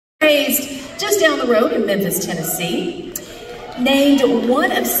raised just down the road in Memphis, Tennessee. Named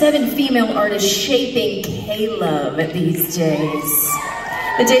one of 7 female artists shaping K-Love these days.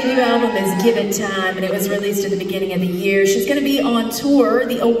 The debut album is Given Time, and it was released at the beginning of the year. She's going to be on tour,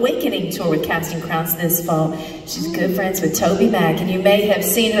 the Awakening Tour with Casting Crowns this fall. She's good friends with Toby Mac, and you may have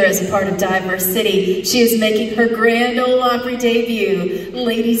seen her as a part of Diverse City. She is making her grand Ole Opry debut.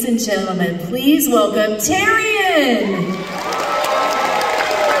 Ladies and gentlemen, please welcome Terrian!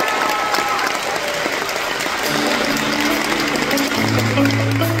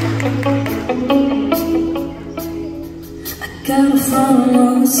 Gotta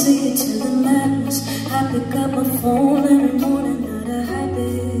follow, see it to the madness. I pick up my phone every morning, not a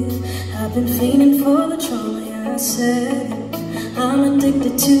habit. I've been fiending for the trauma, yeah, I said it. I'm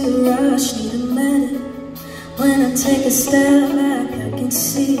addicted to the rush, need a minute. When I take a step back, I can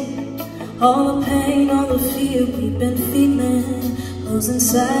see it. All the pain, all the fear we've been feeling. Losing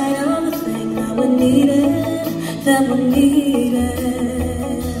sight of the thing that we needed, that we needed.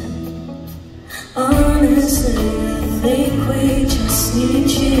 Honestly, I think we just need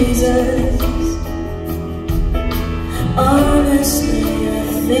Jesus. Honestly, I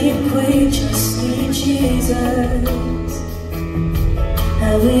think we just need Jesus.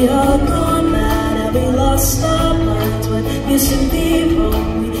 Have we all gone mad? Have we lost our minds? What used to be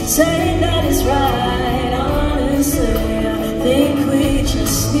wrong, we say that is right. Honestly, I think we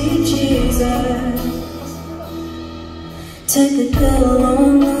just need Jesus. Take a good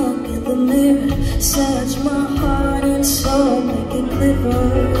long look in the mirror. Search my heart and soul, make it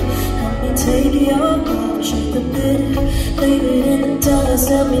clearer. Help me take your love, shake the bitter. Leave it in the dust,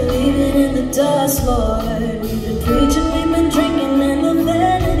 help me leave it in the dust, Lord. We've been preaching, we've been drinking in the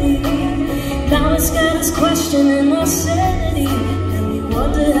vanity. Now it's got us questioning our sanity. And we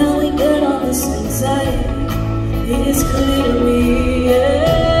wonder how we get all this anxiety. It's clear to me,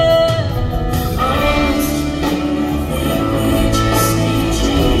 yeah.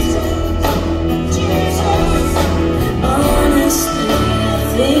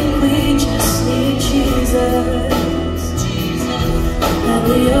 Have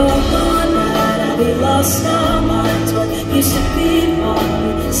we all gone mad? Have we lost our minds?